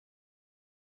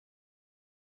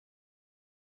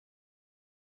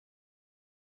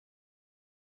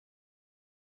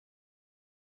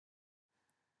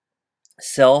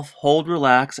Self hold,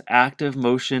 relax, active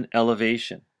motion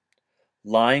elevation.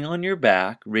 Lying on your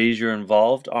back, raise your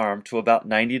involved arm to about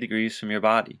 90 degrees from your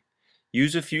body.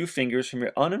 Use a few fingers from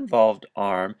your uninvolved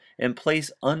arm and place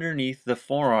underneath the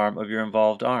forearm of your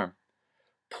involved arm.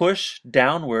 Push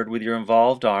downward with your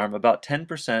involved arm about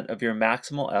 10% of your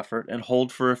maximal effort and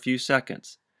hold for a few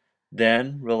seconds.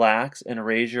 Then relax and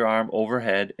raise your arm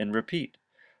overhead and repeat.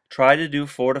 Try to do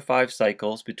 4 to 5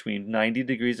 cycles between 90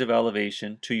 degrees of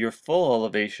elevation to your full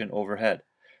elevation overhead.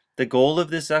 The goal of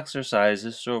this exercise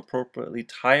is to appropriately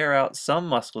tire out some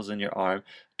muscles in your arm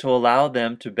to allow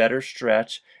them to better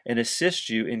stretch and assist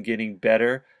you in getting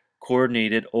better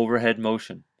coordinated overhead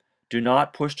motion. Do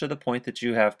not push to the point that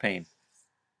you have pain.